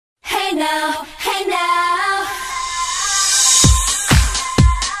hey now, hey now.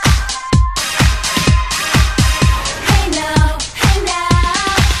 Hey now, hey now.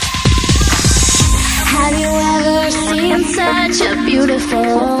 Have you ever seen such a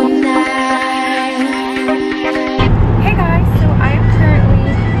beautiful night? Hey guys, so I am currently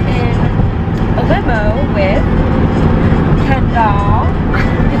in a limo with Kendall.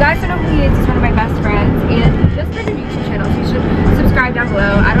 If you guys don't know who he is, he's one of my best friends, and he just started a YouTube channel, so you should subscribe down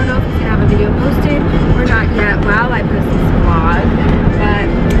below. I don't know if he's gonna have a video posted or not yet while I post this vlog, but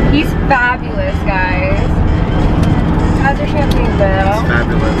he's fabulous, guys. How's your champagne, Bill? It's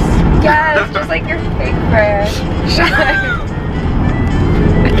fabulous. Yes, just like your fake friend.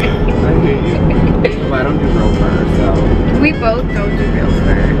 I hate you. Well, I don't do real fur, so. We both don't do real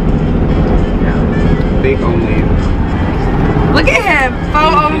fur. No. Fake only. Look at him!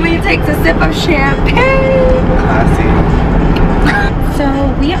 Faux only takes a sip of champagne! Classy. So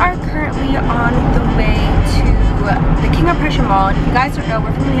we are currently on the way to the King of Prussia Mall, and if you guys don't know,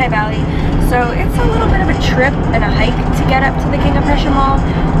 we're from the Lehigh Valley, so it's a little bit of a trip and a hike to get up to the King of Prussia Mall.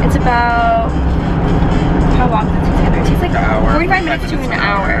 It's about, how long does it take to get there? It takes like 45 minutes to an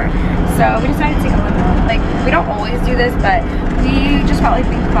hour. So we decided to take a limo. Like, we don't always do this, but we just felt like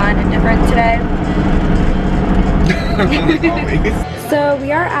being fun and different today. So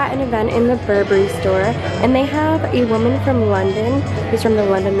we are at an event in the Burberry store, and they have a woman from London who's from the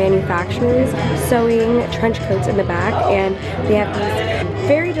London manufacturers sewing trench coats in the back, and they have these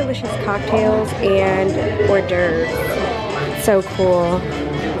very delicious cocktails and hors d'oeuvres. So cool.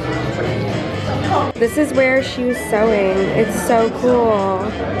 This is where she was sewing. It's so cool.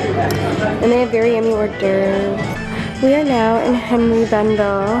 And they have very yummy hors d'oeuvres. We are now in Henry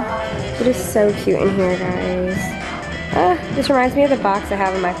Bendel. It is so cute in here, guys. This reminds me of the box I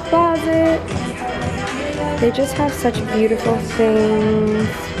have in my closet. They just have such beautiful things.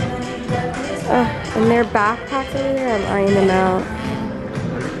 And their backpacks over there, I'm eyeing them out.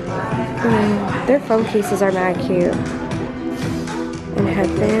 Their phone cases are mad cute. And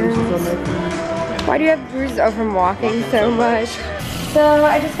headbands. Why do you have bruises from walking so much? So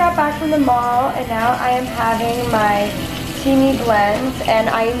I just got back from the mall, and now I am having my Teami blends, and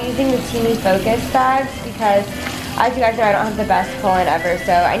I am using the Teami Focus bags because, as you guys know, I don't have the best colon ever,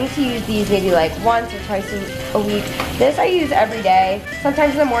 so I need to use these maybe like once or twice a week. This I use every day,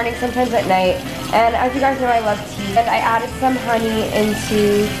 sometimes in the morning, sometimes at night, and as you guys know, I love tea. And I added some honey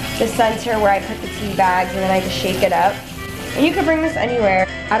into the center where I put the tea bags, and then I just shake it up. And you can bring this anywhere.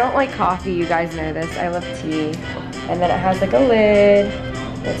 I don't like coffee, you guys know this. I love tea. And then it has like a lid.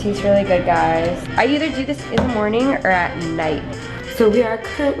 The tea's really good, guys. I either do this in the morning or at night. So we are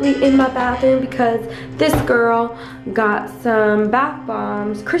currently in my bathroom because this girl got some bath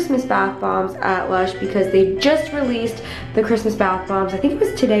bombs, Christmas bath bombs at Lush, because they just released the Christmas bath bombs. I think it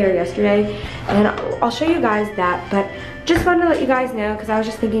was today or yesterday, and I'll show you guys that, but just wanted to let you guys know because I was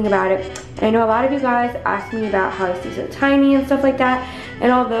just thinking about it. And I know a lot of you guys asked me about how I stay so tiny and stuff like that,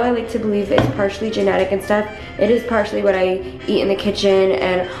 and although I like to believe it's partially genetic and stuff, it is partially what I eat in the kitchen,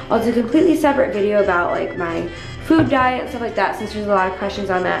 and I'll do a completely separate video about like my food diet and stuff like that, since there's a lot of questions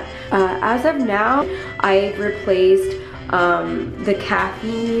on that. As of now, I've replaced the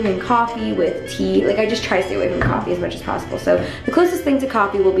caffeine and coffee with tea. Like, I just try to stay away from coffee as much as possible. So the closest thing to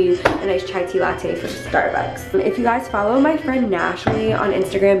coffee will be a nice chai tea latte from Starbucks. If you guys follow my friend Nashley on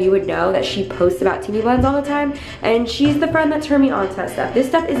Instagram, you would know that she posts about Teami blends all the time, and she's the friend that turned me on to that stuff. This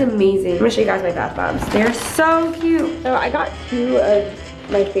stuff is amazing. I'm gonna show you guys my bath bombs. They're so cute. So I got two of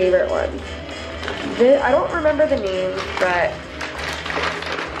my favorite ones. I don't remember the names, but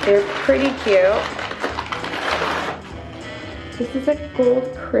they're pretty cute. This is a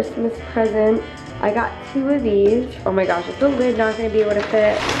gold Christmas present. I got two of these. Oh my gosh, is the lid not gonna be able to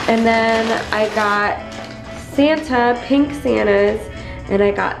fit? And then I got Santa, pink Santas, and I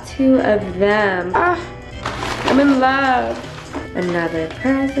got two of them. Ah, I'm in love. Another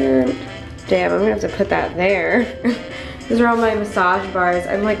present. Damn, I'm gonna have to put that there. These are all my massage bars.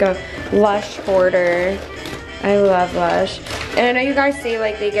 I'm like a Lush hoarder. I love Lush. And I know you guys say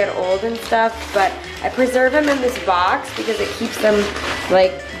like they get old and stuff, but I preserve them in this box because it keeps them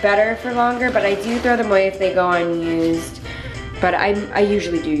like better for longer, but I do throw them away if they go unused. But I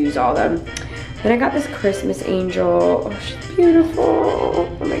usually do use all of them. Then I got this Christmas angel. Oh, she's beautiful.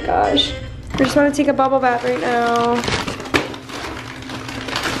 Oh my gosh. I just want to take a bubble bath right now.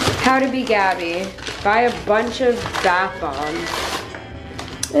 How to be Gabby. Buy a bunch of bath bombs.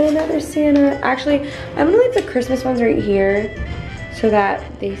 And another Santa. Actually, I'm gonna leave the Christmas ones right here so that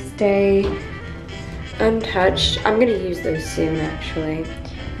they stay untouched. I'm gonna use those soon, actually.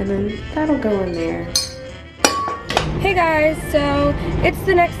 And then that'll go in there. Hey guys, so it's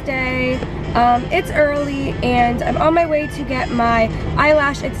the next day. It's early and I'm on my way to get my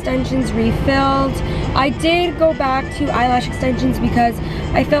eyelash extensions refilled. I did go back to eyelash extensions because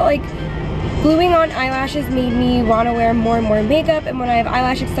I felt like gluing on eyelashes made me want to wear more and more makeup, and when I have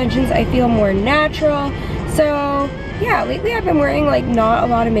eyelash extensions I feel more natural. So yeah, lately I've been wearing like not a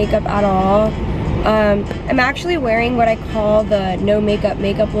lot of makeup at all. I'm actually wearing what I call the no makeup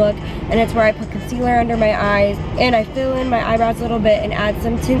look, and it's where I put concealer under my eyes and I fill in my eyebrows a little bit and add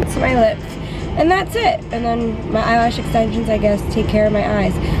some tint to my lips, and that's it. And then my eyelash extensions, I guess, take care of my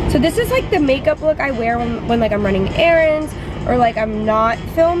eyes. So this is like the makeup look I wear when like I'm running errands or like I'm not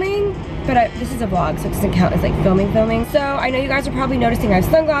filming. But this is a vlog, so it doesn't count as like filming. So I know you guys are probably noticing I have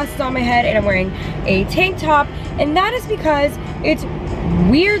sunglasses on my head and I'm wearing a tank top, and that is because it's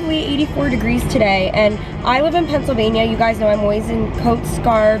weirdly 84 degrees today, and I live in Pennsylvania. You guys know I'm always in coats,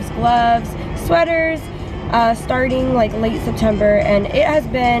 scarves, gloves, sweaters, starting like late September, and it has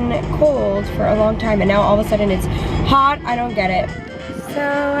been cold for a long time, and now all of a sudden it's hot. I don't get it. So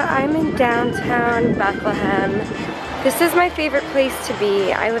I'm in downtown Bethlehem. This is my favorite place to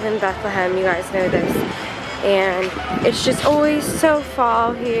be. I live in Bethlehem, you guys know this. And it's just always so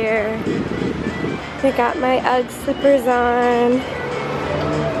fall here. I got my UGG slippers on.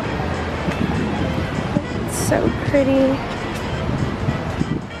 It's so pretty.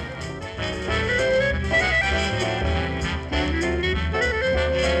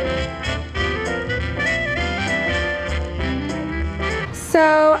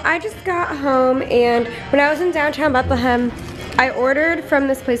 So I just got home, and when I was in downtown Bethlehem, I ordered from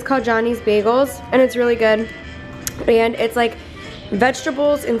this place called Johnny's Bagels, and it's really good. And it's like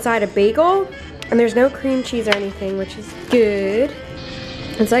vegetables inside a bagel, and there's no cream cheese or anything, which is good.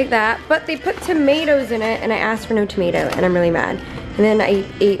 It's like that, but they put tomatoes in it, and I asked for no tomato, and I'm really mad. And then I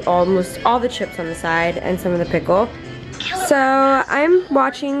ate almost all the chips on the side and some of the pickle. So I'm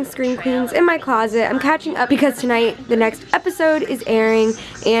watching Scream Queens in my closet. I'm catching up because tonight the next episode is airing,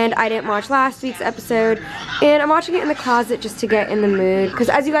 and I didn't watch last week's episode, and I'm watching it in the closet just to get in the mood, because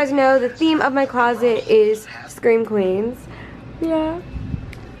as you guys know, the theme of my closet is Scream Queens. Yeah.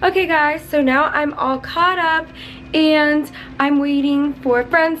 Okay guys, so now I'm all caught up, and I'm waiting for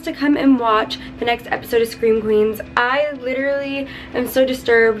friends to come and watch the next episode of Scream Queens. I literally am so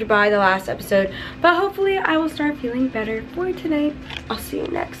disturbed by the last episode, but hopefully I will start feeling better for tonight. I'll see you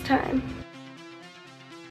next time.